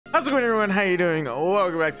How's it going, everyone? How you doing?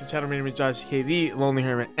 Welcome back to the channel. My name is Josh K, the Lonely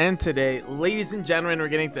Hermit, and today, ladies and gentlemen, we're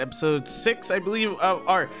getting to episode 6, I believe, of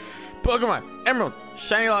our Pokemon Emerald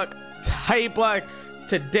Shinylocke Typelocke.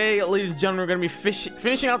 Today, ladies and gentlemen, we're going to be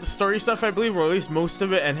finishing out the story stuff, I believe, or at least most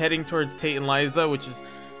of it, and heading towards Tate and Liza, which is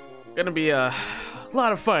going to be a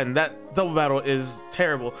lot of fun. That double battle is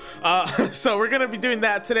terrible. So we're going to be doing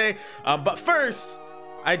that today. But first,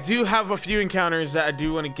 I do have a few encounters that I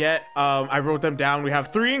do want to get. I wrote them down. We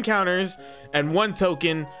have 3 encounters and 1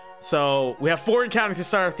 token. So we have 4 encounters to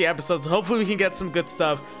start off the episode. So hopefully we can get some good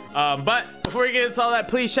stuff. But before we get into all that,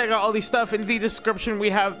 please check out all these stuff in the description.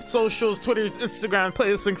 We have socials, Twitters, Instagram,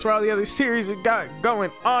 playlist links for all the other series we got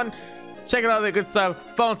going on. Check out all that good stuff.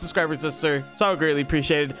 Follow and subscribe, sister. It's all greatly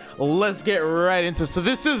appreciated. Let's get right into it. So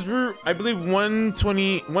this is route, I believe,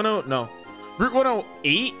 120, route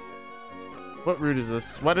 108. What route is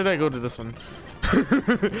this? Why did I go to this one? I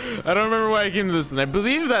don't remember why I came to this one. I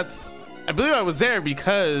believe I was there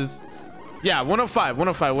because, yeah, 105.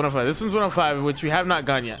 This one's 105, which we have not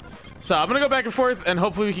gone yet. So I'm gonna go back and forth, and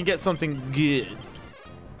hopefully we can get something good.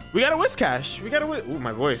 We got a Whiscash. Oh,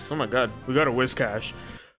 my voice. Oh my god. We got a Whiscash.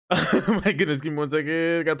 My goodness, give me 1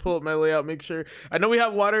 second. I gotta pull up my layout, make sure. I know we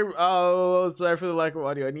have water. Oh, sorry for the lack of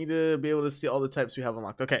audio. I need to be able to see all the types we have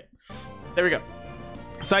unlocked. Okay, there we go.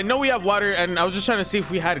 So I know we have water, and I was just trying to see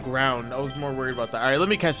if we had ground. I was more worried about that. All right, let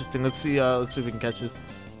me catch this thing. Let's see if we can catch this.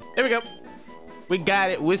 There we go. We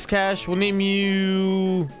got it. Whiscash. We'll name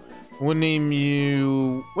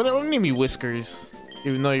you Whiskers,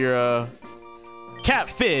 even though you're a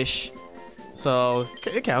catfish. So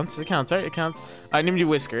it counts, right? It counts. I named you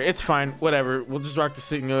Whisker. It's fine. Whatever. We'll just rock the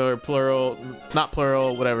singular, plural, not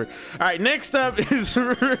plural, whatever. All right, next up is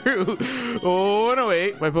Route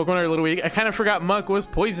 108. My Pokemon are a little weak. I kind of forgot Muck was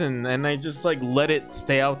poison, and I just like let it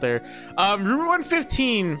stay out there. Route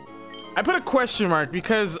 115. I put a question mark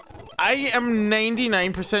because I am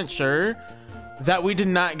 99% sure that we did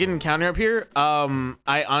not get an encounter up here.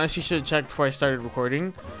 I honestly should have checked before I started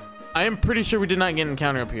recording. I am pretty sure we did not get an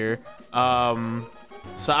encounter up here.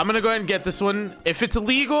 So I'm gonna go ahead and get this one. If it's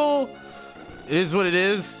illegal, it is what it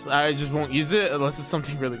is. I just won't use it unless it's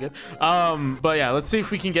something really good. But yeah, let's see if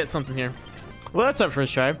we can get something here. Well, that's our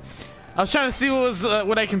first try. I was trying to see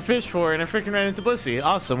what I can fish for, and I freaking ran into Blissey.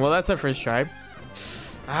 Awesome. Well, that's our first try.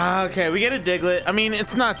 Okay, we get a Diglett. I mean,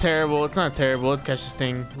 it's not terrible. Let's catch this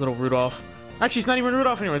thing. Little Rudolph. Actually, it's not even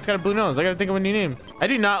Rudolph anymore. It's got a blue nose. I gotta think of a new name. I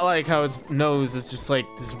do not like how its nose is just like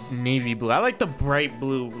this navy blue. I like the bright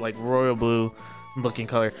blue, like royal blue looking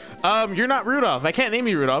color. You're not Rudolph. I can't name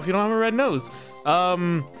you Rudolph. You don't have a red nose.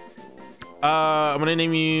 I'm gonna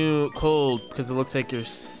name you Cold because it looks like you're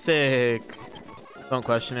sick. Don't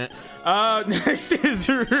question it. Next is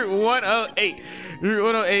Route 108. Route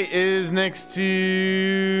 108 is next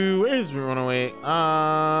to, where's Route 108?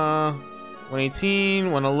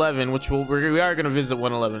 118, 111, which we are going to visit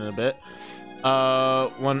 111 in a bit.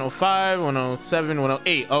 105, 107,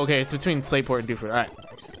 108. Okay, it's between Slateport and Dewford. All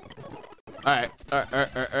right.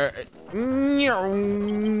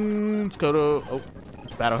 Let's go to,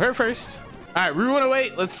 let's battle her first. All right, Route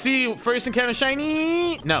 108. Let's see. First encounter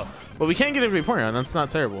shiny. No, but we can't get every Vaporeon. That's not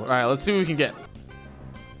terrible. All right, let's see what we can get.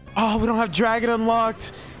 Oh, we don't have Dragon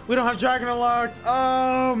unlocked.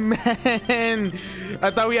 Oh man,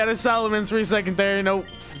 I thought we had a Salamence for a second there. Nope.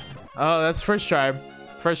 Oh, that's first try.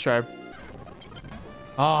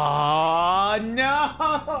 Oh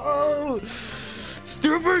no,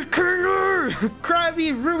 stupid Kerner.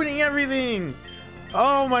 Krabby ruining everything.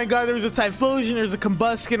 Oh my god, there was a Typhlosion, there's a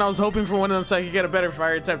Combuskin. I was hoping for one of them so I could get a better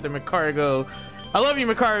fire type than Macargo. I love you,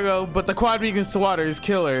 Macargo, but the quad weakness to water is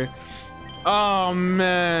killer. Oh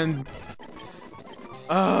man.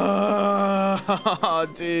 Oh,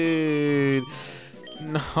 dude.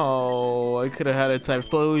 No, I could have had a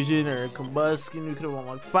Typhlosion or a Combuskin. We could have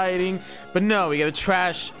unlocked fighting, but no, we got a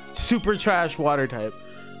trash, super trash water type.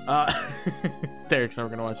 Derek's never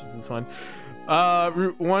gonna watch this one.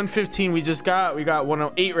 Route 115 we got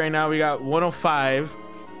 108 right now. We got 105,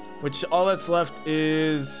 which all that's left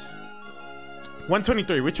is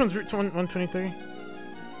 123. Which one's Route 123?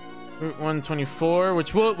 Route 124,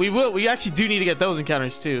 which we actually do need to get those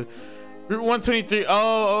encounters too. Route 123.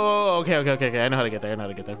 Okay. I know how to get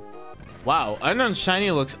there. Wow, unknown shiny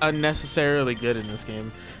looks unnecessarily good in this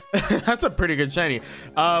game. That's a pretty good shiny.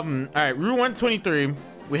 All right, Route 123.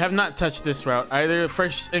 We have not touched this route either.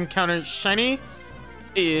 First encounter shiny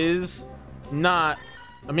is not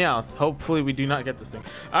a Meowth. Hopefully we do not get this thing.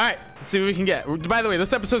 All right, let's see what we can get. By the way,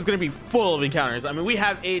 this episode is going to be full of encounters. I mean, we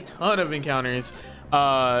have a ton of encounters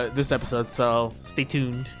this episode, so stay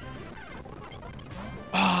tuned.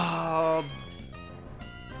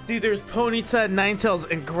 Dude, there's Ponyta,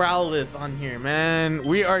 Ninetales, and Growlithe on here, man.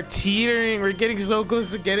 We are teetering. We're getting so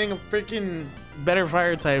close to getting a freaking better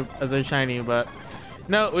fire type as a shiny, but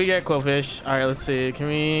no, we get Quillfish. All right, let's see. Do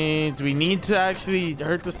we need to actually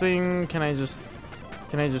hurt this thing? Can I just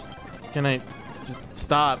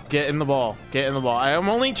stop? Get in the ball. Get in the ball. I am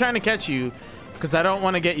only trying to catch you because I don't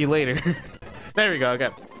want to get you later. There we go. Okay.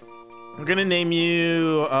 We're gonna name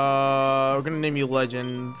you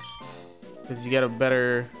Legends because you get a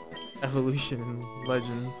better evolution in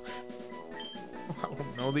Legends. I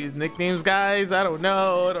don't know these nicknames, guys. I don't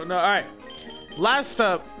know. All right.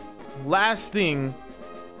 Last thing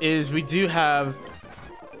is we do have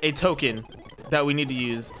a token that we need to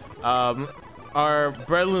use. Our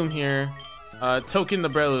Breloom here, token the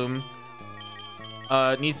Breloom,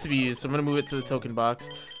 needs to be used. So I'm gonna move it to the token box.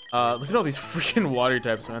 Look at all these freaking water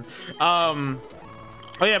types, man. Oh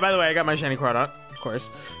yeah, by the way, I got my shiny Crawdont, of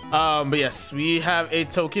course. But yes, we have a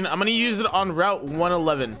token. I'm gonna use it on Route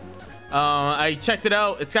 111. I checked it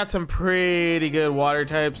out. It's got some pretty good water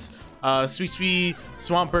types. Sweet,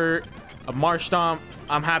 Swampert, Marshtomp.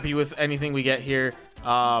 I'm happy with anything we get here.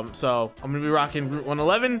 So I'm gonna be rocking Route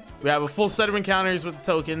 111. We have a full set of encounters with the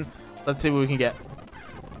token. Let's see what we can get.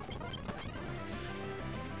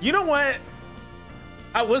 You know what?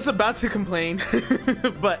 I was about to complain,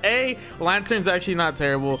 but A, Lantern's actually not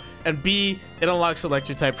terrible, and B, it unlocks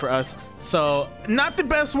electric type for us. So not the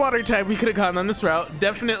best water type we could have gotten on this route.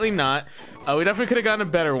 Definitely not. We definitely could have gotten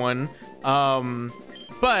a better one.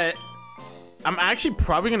 But I'm actually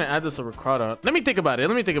probably gonna add this over Crawdont. Let me think about it. I'm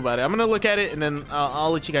gonna look at it and then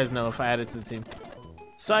I'll let you guys know if I add it to the team.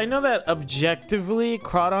 So I know that objectively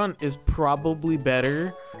Crawdont is probably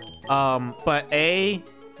better, but A,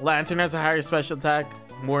 Lantern has a higher special attack,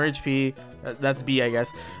 more HP. That's B, I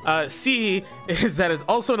guess. C is that it's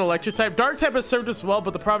also an electric type. Dark type has served us well,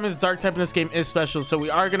 but the problem is Dark type in this game is special, so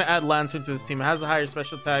we are gonna add Lantern to this team. It has a higher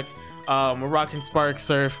special attack. We're rocking Spark,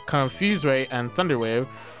 Surf, Confuse Ray, and Thunder Wave.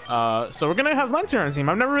 So we're gonna have Lantern on the team.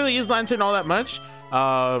 I've never really used Lantern all that much,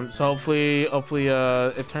 so hopefully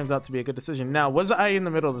it turns out to be a good decision. Now, was I in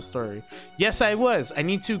the middle of the story? Yes, I was. I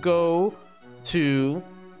need to go to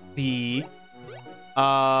the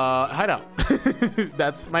hideout.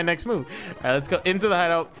 That's my next move. All right, let's go into the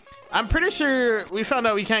hideout. I'm pretty sure we found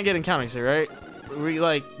out we can't get encounters here,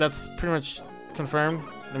 right? That's pretty much confirmed.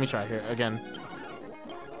 Let me try here again.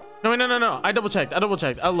 No, I double checked.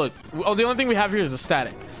 Oh, look. Oh, the only thing we have here is the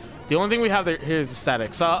static. Here is the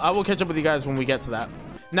static. So I will catch up with you guys when we get to that.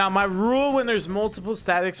 Now, my rule when there's multiple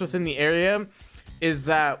statics within the area is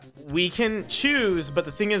that we can choose, but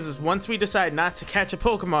the thing is once we decide not to catch a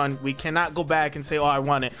Pokemon, we cannot go back and say, oh, I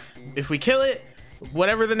want it. If we kill it,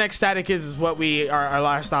 whatever the next static is what our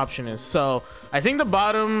last option is. So I think the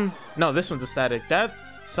bottom, no, this one's a static. That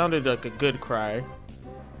sounded like a good cry.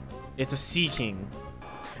 It's a Seaking.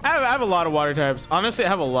 I have a lot of water types. Honestly, I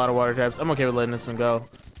have a lot of water types. I'm okay with letting this one go,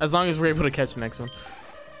 as long as we're able to catch the next one.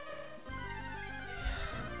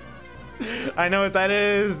 I know what that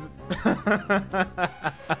is.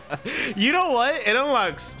 You know what? It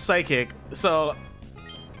unlocks Psychic. So,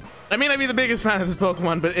 I may not be the biggest fan of this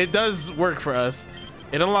Pokemon, but it does work for us.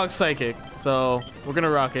 It unlocks Psychic. So, we're going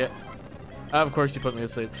to rock it. Of course, you put me to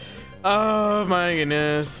sleep. Oh, my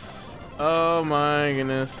goodness. Oh, my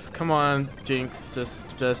goodness. Come on, Jinx. Just,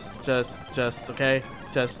 okay?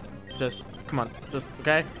 Just, come on. Just,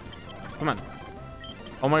 okay? Come on.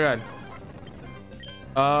 Oh, my God.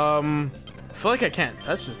 I feel like I can't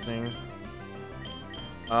touch this thing.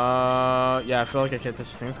 Yeah, I feel like I can't touch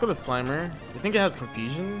this thing. Let's go to Slimer. I think it has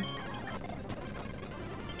Confusion.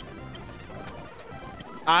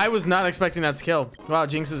 I was not expecting that to kill. Wow,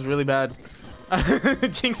 Jinx is really bad.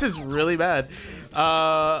 Jinx is really bad.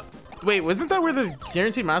 Wait, wasn't that where the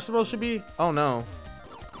guaranteed Master Ball should be? Oh, no.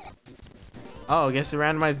 Oh, I guess it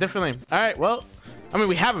randomized differently. All right, well, I mean,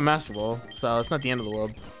 we have a Master Ball, so it's not the end of the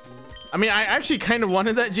world. I mean, I actually kind of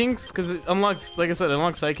wanted that Jinx because it unlocks, like I said, it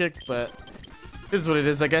unlocks Psychic, but it is what it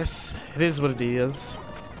is, I guess. It is what it is.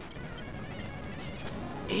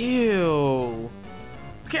 Ew.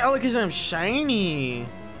 Okay, I like his name shiny.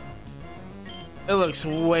 It looks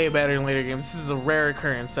way better in later games. This is a rare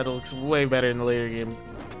occurrence that it looks way better in the later games.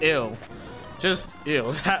 Ew. Just,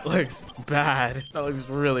 ew. That looks bad. That looks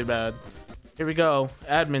really bad. Here we go.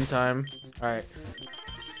 Admin time. All right.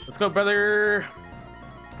 Let's go, brother.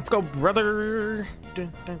 Let's go, brother.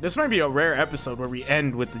 This might be a rare episode where we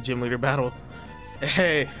end with the gym leader battle.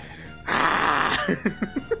 Hey. Ah.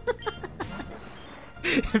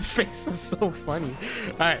 His face is so funny.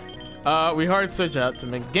 All right. We hard switch out to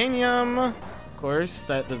Meganium. Of course,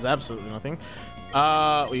 that does absolutely nothing.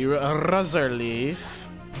 We Razor Leaf.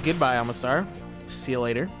 Goodbye, Amistar. See you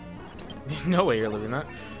later. No way you're living that.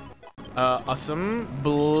 Awesome.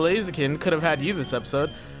 Blaziken could have had you this episode.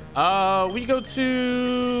 We go to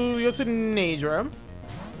Nadra.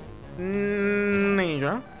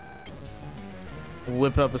 Nadra.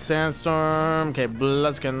 Whip up a sandstorm. Okay,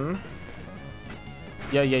 Blaziken.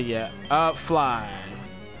 Yeah. Fly.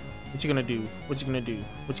 What you gonna do? What you gonna do?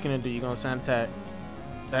 What you gonna do? You gonna sand attack?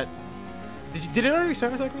 That did it already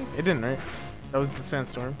sand attack me? It didn't, right? That was the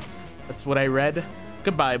sandstorm. That's what I read.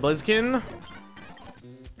 Goodbye, Blaziken.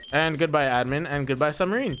 And goodbye, admin. And goodbye,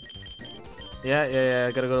 submarine.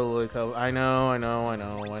 Yeah. Gotta go to Lily Cove. I know.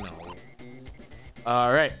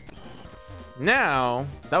 All right. Now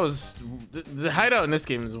that was the hideout in this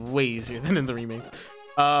game is way easier than in the remakes.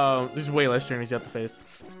 There's way less journeys you have to face.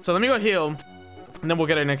 So let me go heal. And then we'll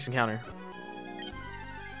get our next encounter.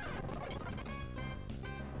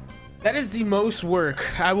 That is the most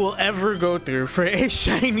work I will ever go through for a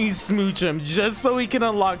shiny Smoochum just so we can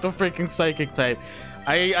unlock the freaking psychic type.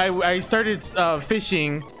 I started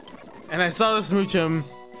fishing and I saw the Smoochum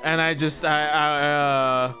and I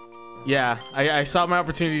saw my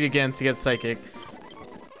opportunity again to get psychic.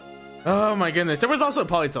 Oh my goodness. There was also a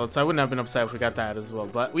Polytoad, so I wouldn't have been upset if we got that as well.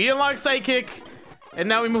 But we unlocked psychic. And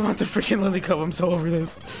now we move on to freaking Lily Cove. I'm so over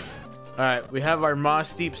this. All right, we have our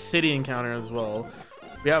Moss Deep City encounter as well.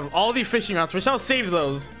 We have all the fishing routes, which I'll save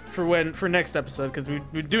those for next episode because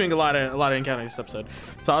we're doing a lot of encounters this episode.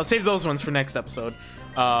 So I'll save those ones for next episode.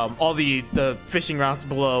 All the fishing routes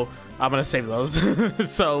below, I'm gonna save those.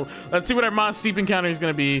 So let's see what our Moss Deep encounter is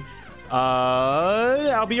gonna be.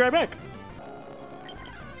 I'll be right back.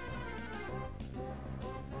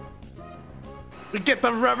 We get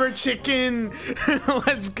the rubber chicken.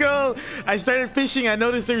 Let's go. I started fishing. I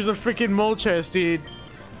noticed there's a freaking mole chest, dude.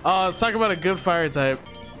 Let's talk about a good fire type.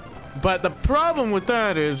 But the problem with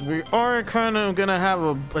that is we are kind of gonna have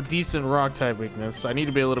a decent rock type weakness. So I need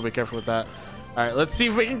to be a little bit careful with that. All right, let's see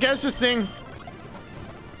if we can catch this thing.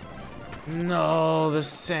 No, the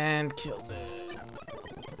sand killed it.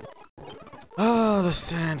 Oh, the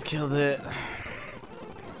sand killed it.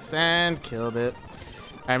 Sand killed it.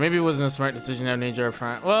 Alright, maybe it wasn't a smart decision to have Nature up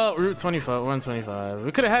front. Well, Route 125.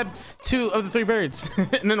 We could have had 2 of the 3 birds.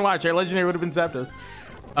 And then watch, our legendary would have been Zapdos.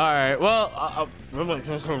 Alright, well,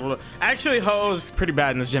 actually, Ho-Oh's pretty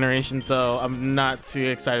bad in this generation, so I'm not too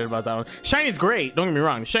excited about that one. Shiny's great, don't get me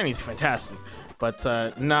wrong. Shiny's fantastic. But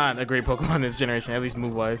not a great Pokemon in this generation, at least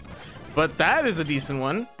move-wise. But that is a decent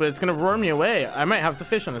one, but it's going to roar me away. I might have to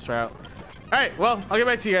fish on this route. Alright, well, I'll get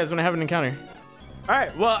back to you guys when I have an encounter.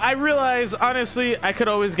 Alright, well, I realize, honestly, I could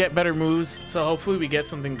always get better moves, so hopefully we get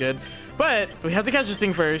something good. But we have to catch this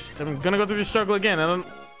thing first. I'm gonna go through the struggle again.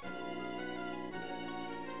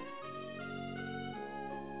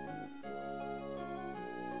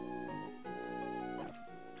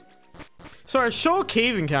 So our Shoal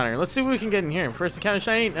Cave encounter. Let's see what we can get in here. First encounter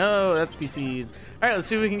shiny. Oh, that's species. Alright, let's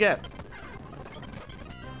see what we can get.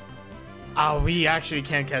 Oh, we actually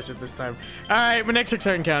can't catch it this time. All right, my next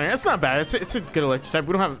Exarch encounter. That's not bad. It's a good electric type.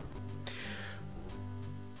 We don't have.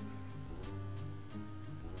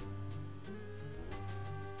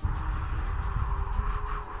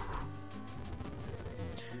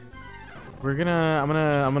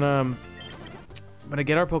 I'm gonna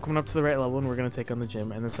get our Pokemon up to the right level, and we're gonna take on the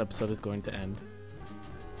gym, and this episode is going to end.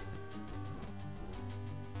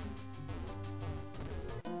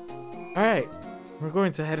 All right. We're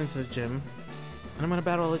going to head into the gym, and I'm going to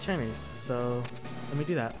battle all the trainers, so let me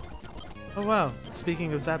do that. Oh wow,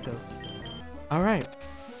 speaking of Zapdos. Alright,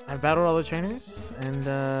 I've battled all the trainers, and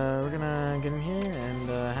we're going to get in here and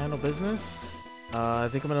handle business. I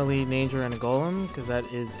think I'm going to lead Nanger and a Golem, because that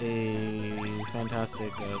is a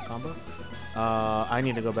fantastic combo. I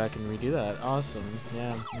need to go back and redo that. Awesome,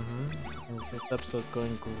 yeah. This episode's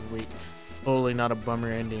going great. Totally not a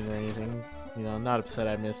bummer ending or anything. You know, not upset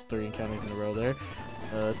I missed 3 encounters in a row there.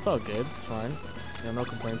 It's all good. It's fine. No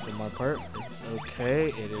complaints on my part. It's okay.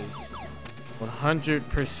 It is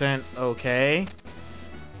 100% okay.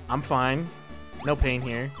 I'm fine. No pain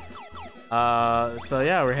here. So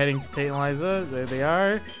yeah, we're heading to Tate and Liza. There they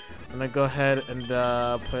are. I'm gonna go ahead and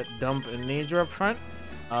put Dump and Nager up front.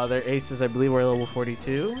 Their aces, I believe, were level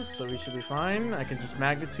 42, so we should be fine. I can just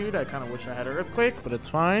Magnitude. I kind of wish I had Earthquake, but it's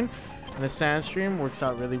fine. And the Sandstream works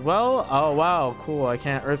out really well. Oh, wow, cool. I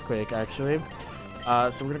can't Earthquake, actually.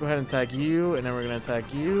 So we're going to go ahead and attack you, and then we're going to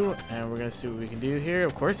attack you, and we're going to see what we can do here.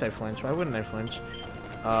 Of course I flinch. Why wouldn't I flinch?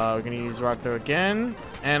 We're going to use Rock Throw again.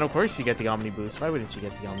 And, of course, you get the Omni Boost. Why wouldn't you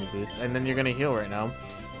get the Omni Boost? And then you're going to heal right now,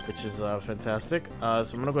 which is fantastic. So I'm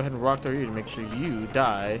going to go ahead and Rock Throw you to make sure you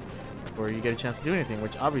die. before you get a chance to do anything,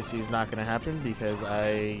 which obviously is not going to happen because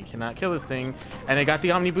I cannot kill this thing. And it got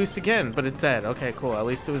the Omni Boost again, but it's dead. Okay, cool. At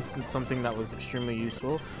least it was something that was extremely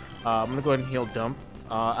useful. I'm going to go ahead and heal Dump.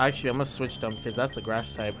 Actually, I'm going to switch Dump because that's a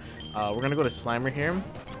grass type. We're going to go to Slimer here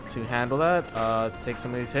to handle that, to take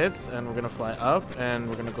some of these hits. And we're going to fly up, and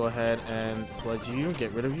we're going to go ahead and sludge you,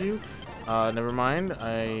 get rid of you. Never mind.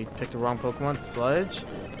 I picked the wrong Pokemon to sludge.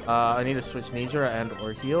 I need to switch Nidra and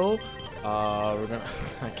or heal. We're gonna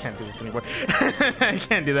I can't do this anymore. I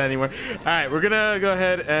can't do that anymore. All right, we're gonna go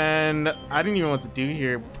ahead and I didn't even know what to do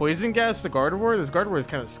here. Poison gas to Gardevoir. This Gardevoir is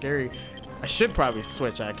kind of scary. I should probably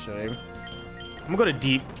switch actually. I'm gonna go to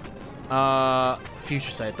deep.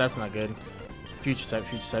 Future Sight. That's not good. Future Sight.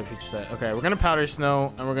 Future Sight. Future Sight. Okay, we're gonna Powder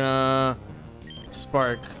Snow and we're gonna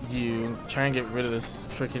Spark you. Try and get rid of this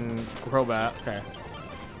freaking Crobat. Okay.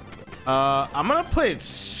 I'm gonna play it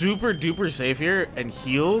super duper safe here and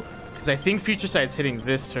heal. Because I think Future Sight's hitting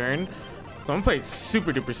this turn. So I'm gonna play it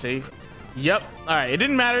super duper safe. Yep. Alright, it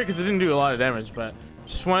didn't matter because it didn't do a lot of damage, but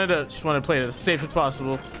just wanted to play it as safe as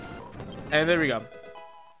possible. And there we go.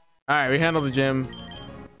 Alright, we handled the gym.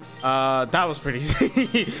 That was pretty easy.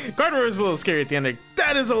 Gardevoir was a little scary at the end there.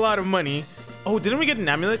 That is a lot of money. Oh, didn't we get an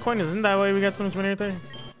amulet coin? Isn't that why we got so much money right there?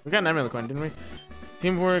 We got an amulet coin, didn't we?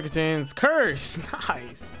 Team 4 contains curse.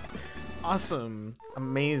 Nice. Awesome.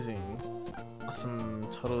 Amazing. Awesome.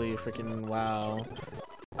 Totally freaking wow. All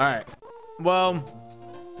right. Well,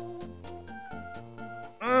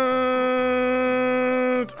 I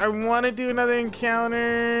want to do another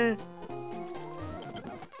encounter.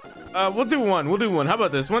 We'll do one. We'll do one. How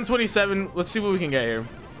about this? 127. Let's see what we can get here.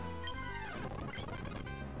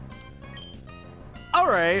 All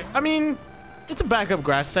right. I mean, it's a backup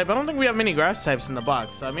grass type. I don't think we have many grass types in the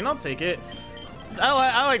box. I mean, I'll take it.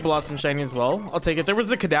 I like Blossom Shiny as well. I'll take it. There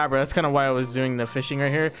was a Kadabra. That's kind of why I was doing the fishing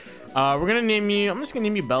right here. We're gonna name you. I'm just gonna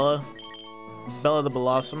name you Bella. Bella the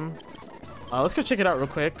Blossom. Let's go check it out real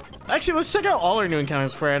quick. Actually, let's check out all our new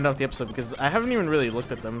encounters before I end off the episode because I haven't even really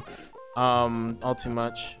looked at them all too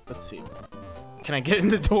much. Let's see. Can I get in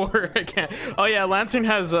the door? I can't. Oh yeah, Lantern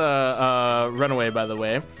has a runaway, by the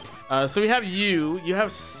way. So we have you. You have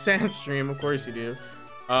Sandstream, of course you do.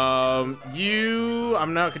 You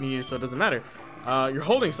I'm not gonna use, so it doesn't matter. You're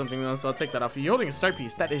holding something though, so I'll take that off. You're holding a star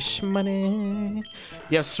piece. That is money.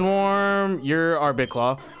 You have Swarm. You're our Big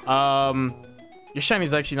Claw. Your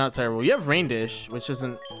Shiny's actually not terrible. You have Rain Dish, which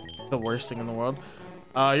isn't the worst thing in the world.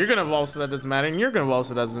 You're gonna evolve, so that doesn't matter. And you're gonna evolve,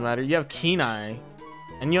 so that doesn't matter. You have Keen Eye,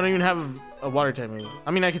 and you don't even have a water type move.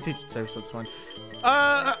 I mean, I can teach it surf, so it's fine.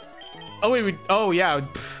 Oh wait, oh yeah.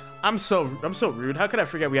 I'm so rude. How could I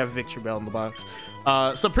forget we have Victory Bell in the box?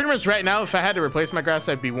 So pretty much right now, if I had to replace my grass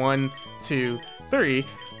type, be 1, 2, 3.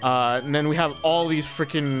 And then we have all these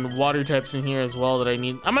freaking water types in here as well that I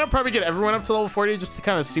need. I'm gonna probably get everyone up to level 40 just to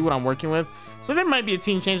kind of see what I'm working with. So there might be a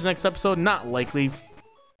team change next episode. Not likely,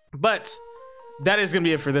 but that is gonna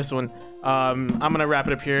be it for this one. I'm gonna wrap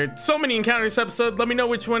it up here. So many encounters this episode. Let me know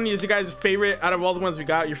which one is your guys' favorite out of all the ones we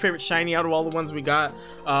got. Your favorite shiny out of all the ones we got.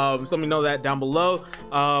 So let me know that down below.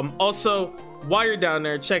 Also, while you're down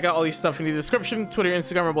there, check out all these stuff in the description. Twitter,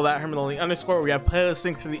 Instagram, or that Hermit_. We have playlist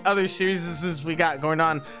links for the other series we got going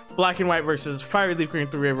on. Black and White versus Fire Leaf Green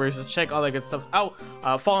 3 versus. Check all that good stuff out.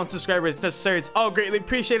 Follow and subscribe as necessary. It's all greatly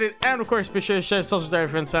appreciated. And of course, be sure to share social media,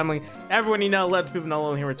 friends, family, everyone you know. Let the people know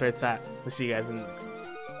Lonely Hermit's where it's at. We'll see you guys in the next one.